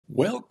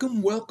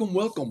Welcome, welcome,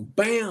 welcome.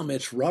 Bam,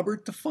 it's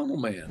Robert the Funnel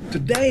Man.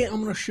 Today I'm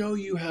going to show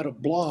you how to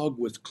blog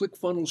with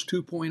Clickfunnels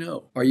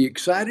 2.0. Are you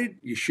excited?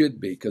 You should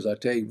be, because I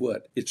tell you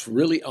what, it's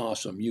really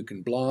awesome. You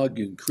can blog,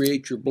 you can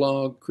create your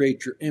blog,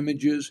 create your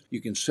images, you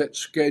can set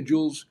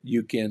schedules,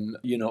 you can,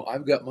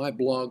 I've got my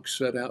blog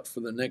set out for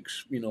the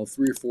next, 3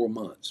 or 4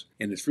 months.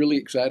 And it's really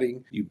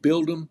exciting. You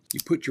build them, you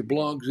put your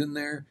blogs in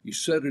there, you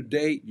set a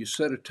date, you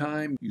set a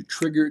time, you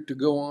trigger it to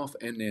go off,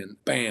 and then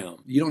bam,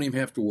 you don't even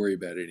have to worry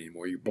about it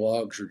anymore. Your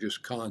blogs are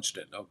just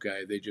constant,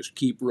 okay? They just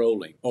keep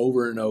rolling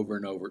over and over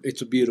and over.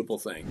 It's a beautiful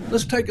thing.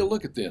 Let's take a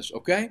look at this,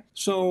 okay?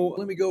 So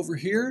let me go over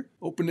here,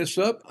 open this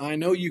up. I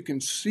know you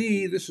can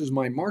see this is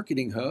my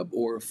marketing hub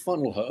or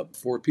funnel hub.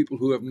 For people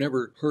who have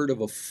never heard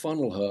of a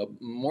funnel hub,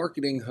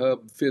 marketing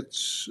hub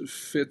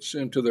fits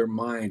into their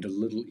mind a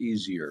little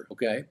easier,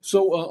 okay?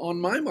 So on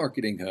my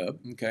marketing hub,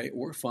 okay,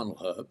 or funnel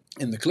hub,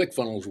 in the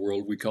ClickFunnels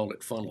world, we call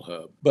it funnel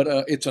hub, but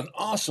it's an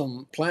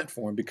awesome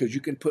platform because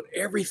you can put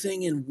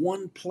everything in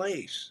one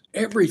place.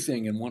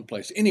 Everything in one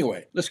place.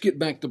 Anyway, let's get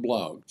back to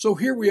blog. So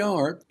here we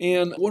are,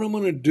 and what I'm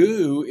going to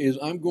do is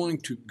I'm going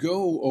to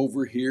go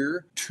over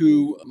here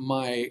to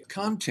my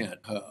content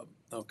hub,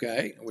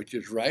 okay, which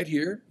is right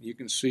here. You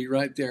can see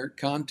right there,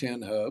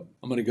 content hub.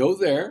 I'm going to go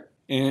there.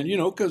 And,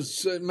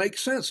 because it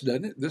makes sense,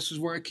 doesn't it? This is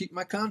where I keep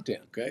my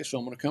content, okay? So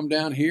I'm going to come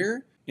down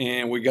here,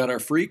 and we got our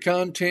free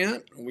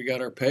content, we got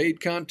our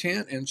paid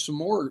content, and some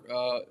more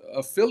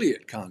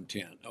affiliate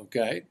content,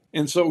 okay?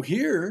 And so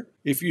here,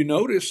 if you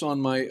notice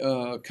on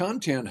my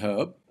content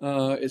hub,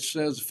 it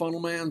says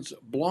Funnelman's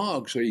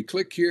blog. So you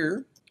click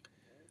here.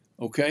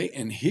 Okay,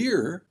 and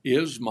here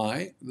is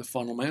the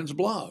Funnelman's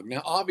blog.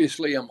 Now,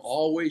 obviously, I'm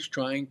always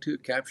trying to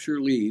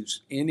capture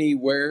leads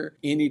anywhere,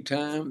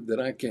 anytime that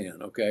I can,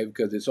 okay,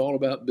 because it's all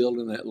about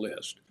building that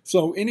list.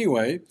 So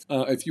anyway,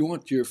 if you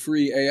want your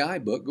free AI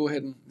book, go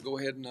ahead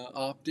and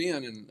opt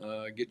in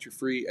and get your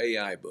free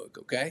AI book,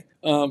 okay?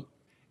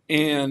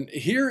 And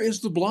here is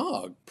the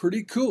blog.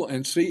 Pretty cool.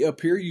 And see up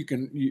here, you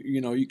can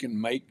you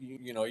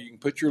can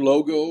put your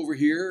logo over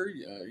here,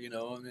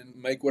 and then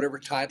make whatever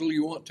title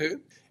you want to.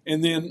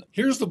 And then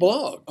here's the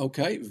blog.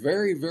 Okay,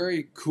 very,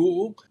 very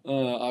cool.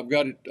 I've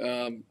got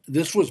it.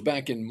 This was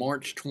back in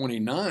March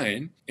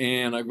 29,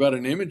 and I've got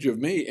an image of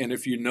me. And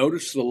if you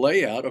notice the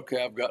layout,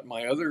 okay, I've got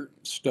my other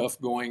stuff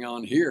going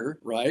on here,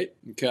 right?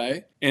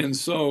 Okay. And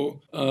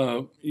so,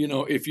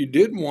 if you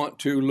did want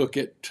to look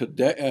at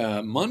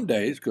today,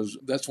 Mondays, because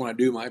that's when I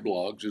do my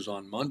blogs, is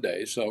on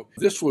Mondays. So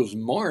this was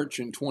March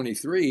in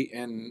 23,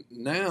 and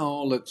now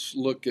let's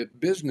look at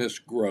business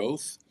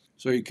growth.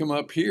 So you come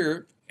up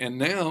here. And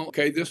now,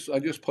 okay, I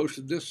just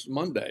posted this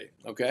Monday,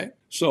 okay?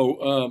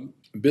 So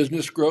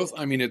business growth,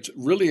 I mean, it's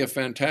really a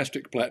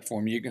fantastic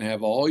platform. You can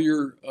have all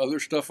your other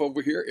stuff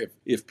over here.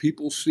 If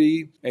people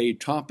see a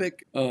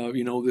topic,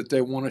 that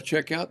they want to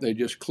check out, they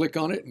just click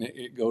on it and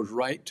it goes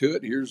right to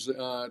it. Here's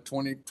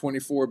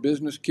 2024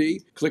 business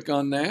key. Click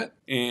on that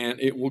and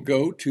it will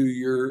go to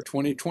your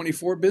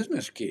 2024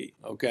 business key,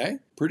 okay?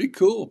 Pretty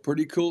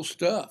cool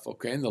stuff,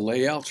 okay? And the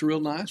layout's real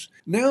nice.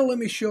 Now let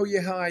me show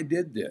you how I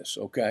did this,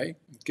 okay?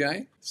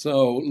 Okay,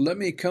 so let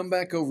me come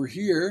back over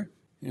here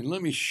and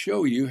let me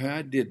show you how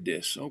I did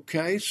this.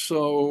 Okay,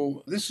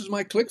 so this is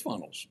my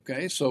ClickFunnels.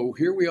 Okay, so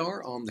here we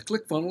are on the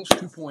ClickFunnels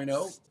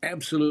 2.0.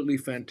 Absolutely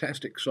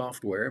fantastic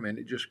software. I mean,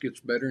 it just gets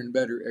better and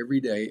better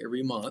every day,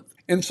 every month.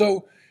 And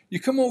so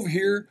you come over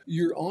here,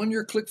 you're on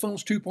your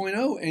ClickFunnels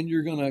 2.0, and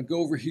you're going to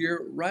go over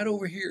here, right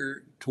over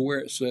here to where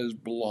it says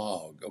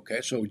blog. Okay,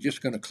 so we're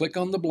just going to click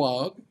on the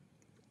blog.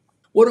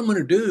 What I'm going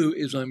to do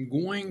is I'm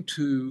going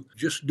to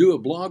just do a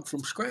blog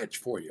from scratch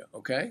for you,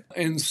 okay?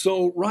 And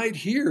so right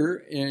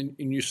here, and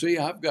you see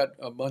I've got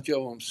a bunch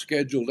of them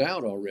scheduled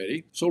out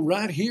already. So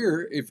right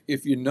here,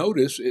 if you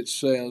notice, it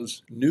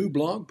says new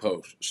blog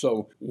post.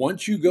 So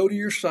once you go to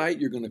your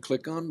site, you're going to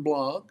click on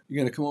blog.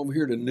 You're going to come over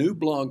here to new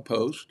blog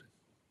post.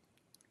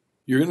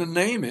 You're going to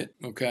name it,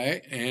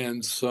 okay?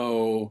 And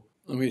so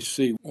let me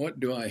see, what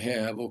do I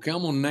have? Okay,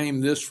 I'm going to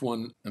name this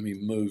one. Let me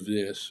move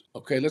this.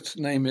 Okay, let's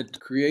name it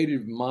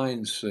Creative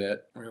Mindset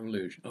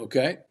Revolution.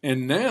 Okay,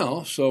 and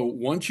now, so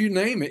once you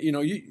name it,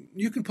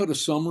 you can put a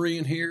summary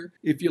in here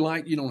if you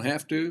like. You don't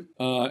have to.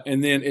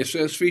 And then it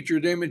says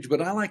featured image,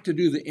 but I like to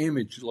do the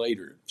image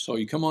later. So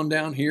you come on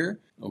down here,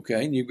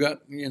 okay, and you've got,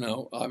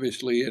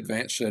 obviously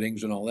advanced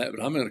settings and all that,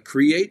 but I'm going to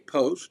create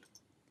post.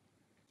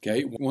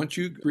 Okay, once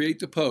you create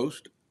the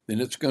post, then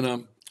it's going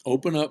to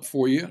open up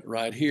for you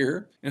right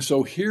here. And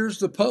so here's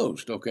the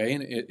post, okay?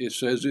 And it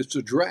says it's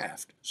a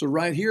draft. So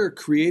right here,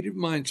 Creative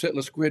Mindset,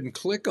 let's go ahead and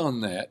click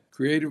on that.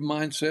 Creative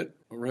Mindset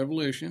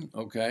Revolution,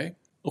 okay?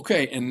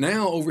 Okay, and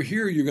now over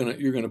here,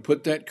 you're gonna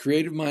put that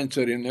creative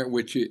mindset in there,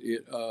 which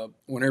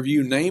whenever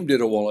you named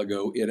it a while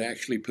ago, it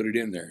actually put it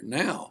in there.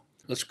 Now,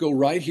 let's go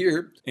right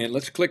here and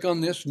let's click on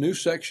this new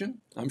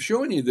section. I'm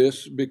showing you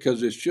this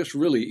because it's just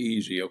really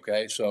easy,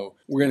 okay? So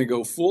we're gonna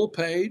go full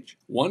page,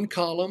 one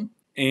column,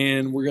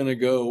 and we're going to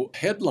go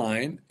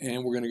headline,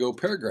 and we're going to go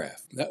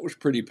paragraph. That was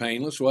pretty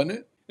painless, wasn't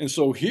it? And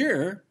so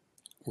here,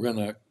 we're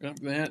going to cut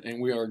that,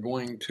 and we are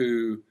going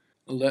to,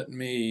 let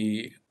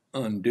me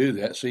undo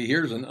that. See,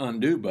 here's an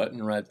undo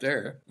button right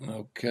there.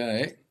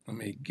 Okay, let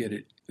me get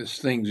it. This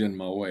thing's in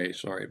my way.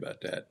 Sorry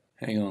about that.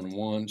 Hang on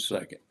 1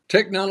 second.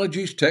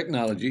 Technology's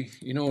technology.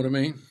 You know what I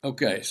mean?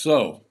 Okay,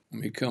 so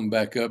let me come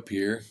back up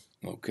here.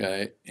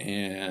 Okay,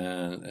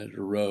 and as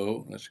a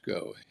row, let's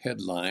go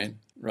headline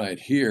right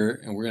here,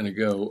 and we're going to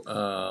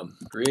go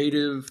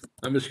creative.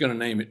 I'm just going to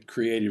name it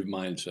creative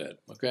mindset.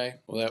 Okay,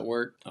 will that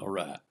work? All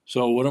right.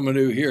 So what I'm going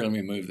to do here, let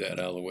me move that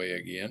out of the way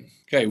again.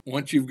 Okay,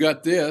 once you've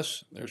got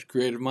this, there's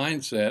creative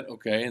mindset.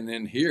 Okay, and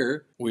then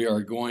here we are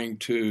going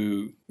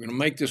to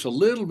make this a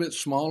little bit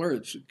smaller.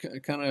 It's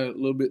kind of a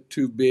little bit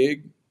too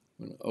big.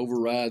 I'm going to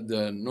override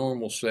the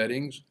normal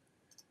settings.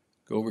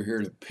 Go over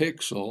here to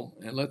pixel,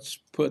 and let's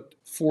put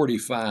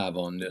 45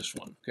 on this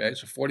one. Okay,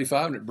 so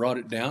 45, and it brought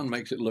it down,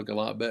 makes it look a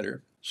lot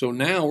better. So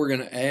now we're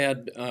going to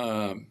add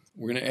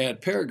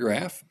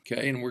paragraph.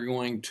 Okay, and we're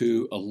going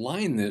to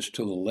align this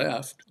to the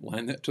left.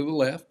 Align that to the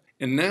left.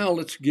 And now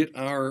let's get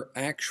our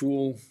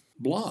actual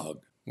blog,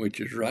 which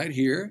is right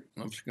here.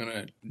 I'm just going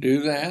to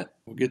do that.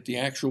 We'll get the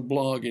actual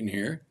blog in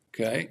here.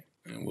 Okay,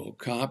 and we'll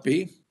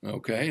copy.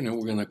 Okay, and then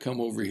we're going to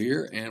come over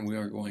here, and we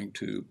are going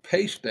to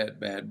paste that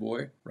bad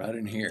boy right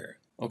in here.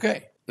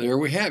 Okay, there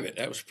we have it.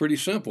 That was pretty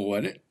simple,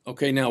 wasn't it?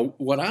 Okay, now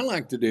what I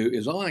like to do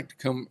is I like to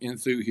come in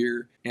through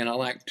here, and I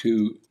like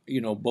to,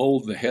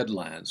 bold the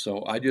headline.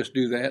 So I just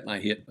do that, and I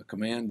hit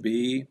Command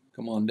B.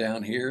 Come on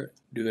down here,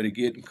 do it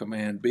again,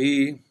 Command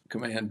B.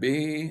 Command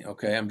B.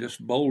 Okay, I'm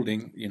just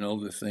bolding,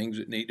 the things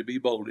that need to be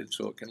bolded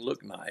so it can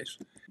look nice.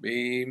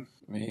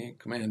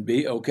 Command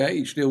B. Okay,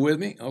 you still with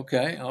me?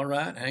 Okay, all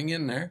right, hang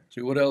in there.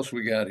 See what else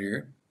we got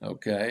here.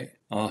 Okay,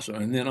 awesome.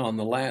 And then on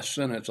the last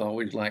sentence, I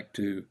always like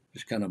to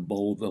just kind of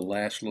bold the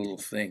last little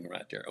thing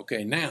right there.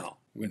 Okay, now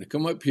we're going to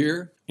come up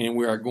here, and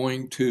we are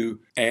going to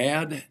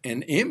add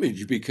an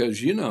image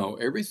because,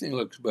 everything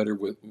looks better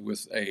with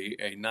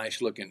a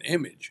nice looking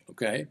image.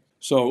 Okay,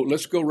 so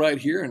let's go right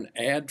here and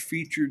add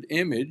featured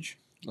image.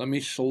 Let me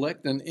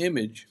select an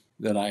image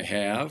that I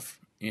have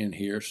in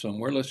here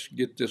somewhere. Let's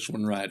get this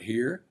one right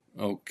here.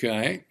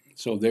 Okay,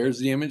 so there's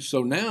the image.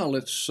 So now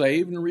let's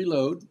save and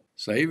reload.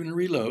 Save and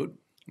reload.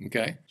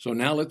 Okay, so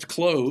now let's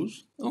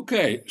close.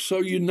 Okay, so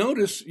you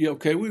notice,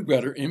 we've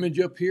got our image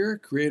up here,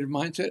 creative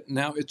mindset.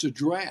 Now it's a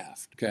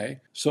draft, okay?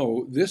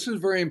 So this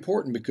is very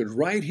important because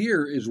right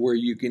here is where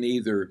you can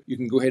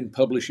go ahead and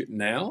publish it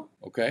now,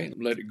 okay?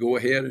 Let it go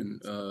ahead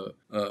and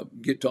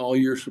get to all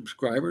your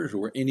subscribers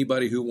or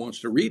anybody who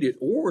wants to read it,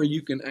 or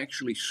you can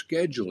actually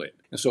schedule it.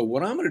 And so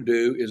what I'm going to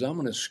do is I'm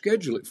going to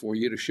schedule it for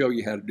you to show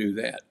you how to do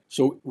that.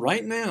 So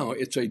right now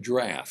it's a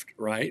draft,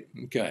 right?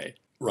 Okay.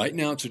 Right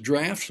now it's a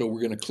draft, so we're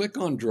going to click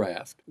on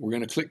draft. We're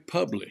going to click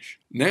publish.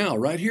 Now,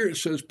 right here it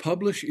says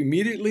publish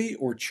immediately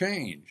or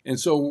change. And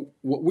so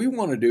what we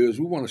want to do is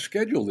we want to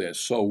schedule this.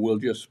 So we'll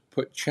just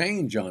put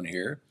change on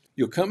here.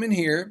 You'll come in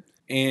here,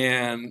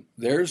 and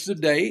there's the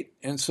date.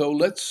 And so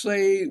let's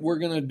say we're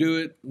going to do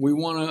it, we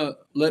want to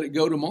let it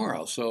go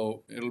tomorrow.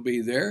 So it'll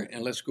be there,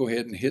 and let's go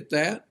ahead and hit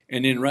that.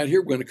 And then right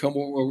here, we're going to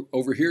come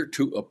over here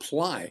to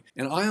apply.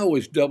 And I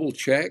always double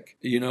check,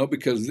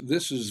 because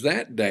this is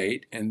that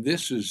date and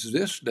this is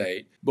this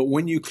date. But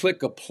when you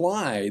click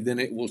apply, then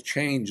it will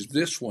change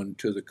this one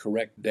to the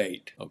correct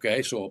date.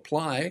 Okay, so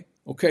apply.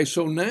 Okay,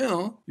 so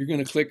now you're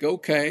going to click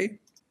OK.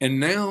 And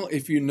now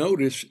if you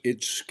notice,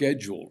 it's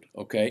scheduled,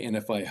 okay? And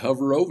if I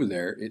hover over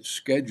there, it's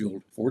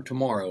scheduled for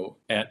tomorrow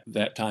at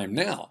that time.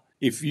 Now,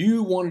 if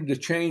you wanted to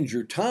change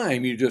your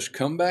time, you just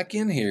come back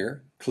in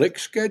here, click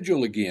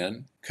schedule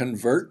again,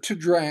 convert to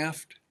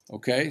draft,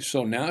 okay?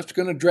 So now it's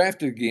going to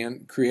draft it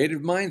again,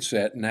 creative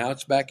mindset. Now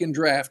it's back in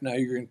draft. Now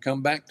you're going to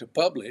come back to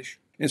publish.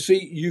 And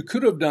see, you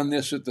could have done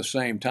this at the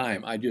same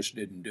time. I just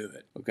didn't do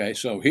it. Okay,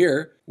 so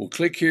here, we'll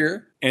click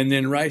here. And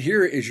then right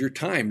here is your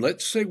time.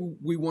 Let's say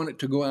we want it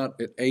to go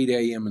out at 8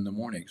 a.m. in the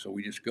morning. So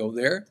we just go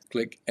there,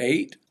 click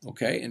 8.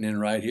 Okay, and then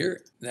right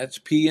here, that's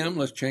p.m.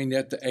 Let's change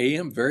that to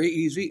a.m. Very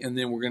easy. And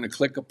then we're going to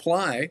click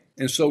apply.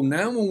 And so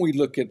now when we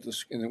look at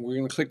this, and then we're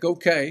going to click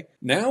OK.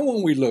 Now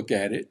when we look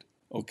at it,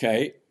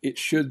 okay, it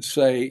should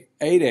say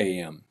 8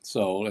 a.m.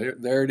 So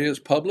there it is,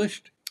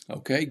 published.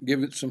 Okay,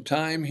 give it some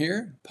time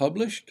here.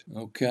 Published.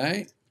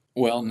 Okay.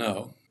 Well,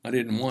 no, I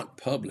didn't want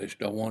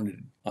published. I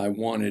wanted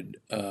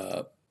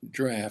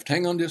draft.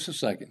 Hang on just a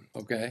second.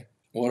 Okay.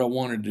 What I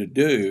wanted to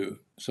do.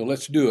 So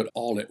let's do it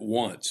all at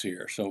once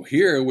here. So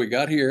here we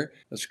got here.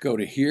 Let's go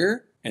to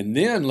here. And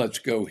then let's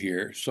go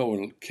here so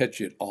it'll catch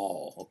it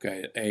all.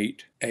 Okay.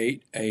 At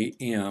 8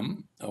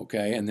 a.m.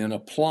 Okay. And then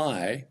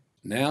apply.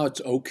 Now it's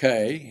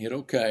okay. Hit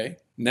okay.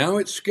 Now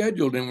it's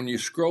scheduled, and when you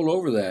scroll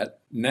over that,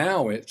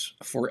 now it's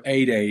for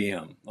 8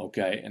 a.m.,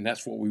 okay? And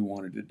that's what we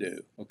wanted to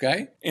do,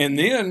 okay? And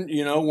then,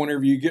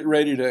 whenever you get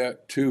ready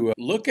to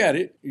look at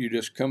it, you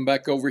just come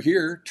back over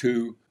here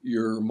to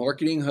your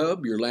marketing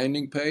hub, your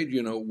landing page,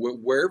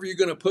 wherever you're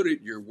going to put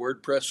it, your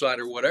WordPress site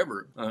or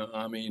whatever.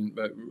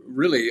 But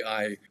really,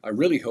 I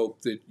really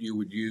hope that you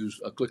would use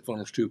a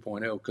Clickfunnels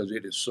 2.0 because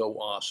it is so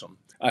awesome.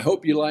 I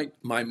hope you like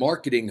my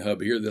marketing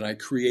hub here that I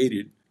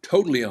created.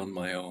 totally on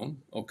my own,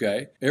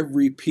 okay?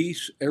 Every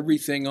piece,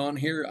 everything on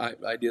here,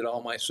 I did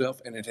all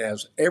myself, and it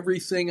has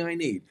everything I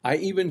need. I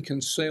even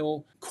can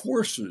sell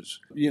courses,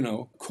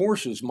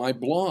 courses, my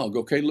blog,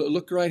 okay?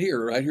 Look right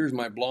here. Right here's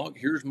my blog.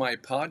 Here's my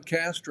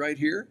podcast right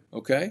here,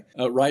 okay?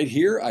 Right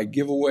here, I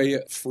give away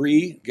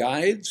free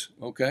guides,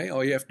 okay?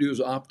 All you have to do is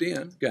opt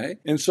in, okay?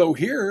 And so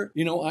here,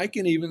 I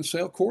can even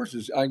sell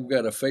courses. I've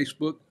got a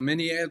Facebook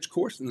mini ads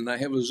course, and then I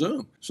have a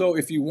Zoom. So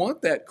if you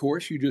want that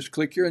course, you just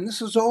click here, and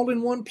this is all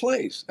in one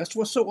place. That's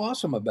what's so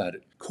awesome about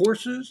it.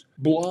 Courses,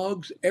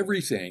 blogs,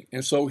 everything.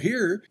 And so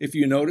here, if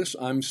you notice,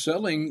 I'm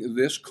selling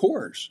this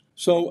course.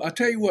 So I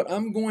tell you what,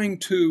 I'm going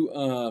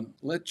to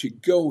let you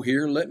go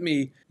here. Let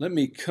me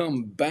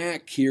come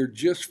back here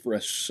just for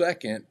a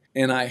second,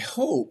 and I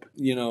hope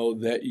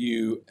that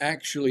you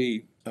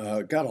actually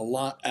got a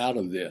lot out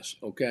of this,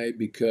 okay?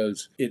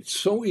 Because it's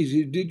so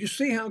easy. Did you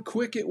see how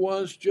quick it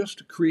was just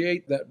to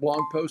create that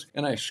blog post?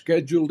 And I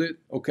scheduled it,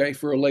 okay,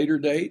 for a later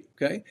date,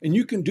 okay? And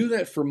you can do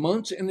that for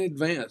months in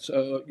advance,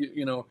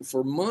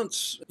 for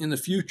months in the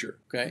future,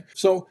 okay?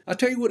 So I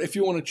tell you what, if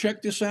you want to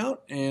check this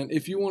out, and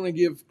if you want to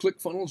give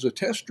ClickFunnels a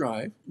test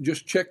drive,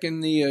 just check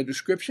in the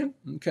description,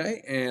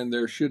 okay? And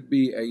there should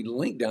be a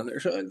link down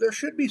there. So there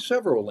should be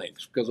several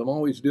links because I'm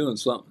always doing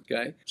something,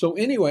 okay? So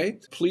anyway,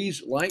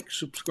 please like,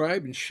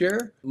 subscribe, and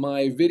share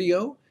my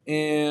video,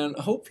 and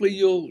hopefully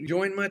you'll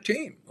join my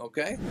team,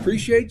 okay?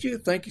 Appreciate you.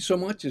 Thank you so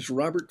much. It's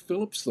Robert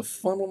Phillips, the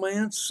Funnel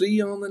Man. See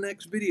you on the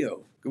next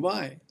video.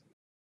 Goodbye.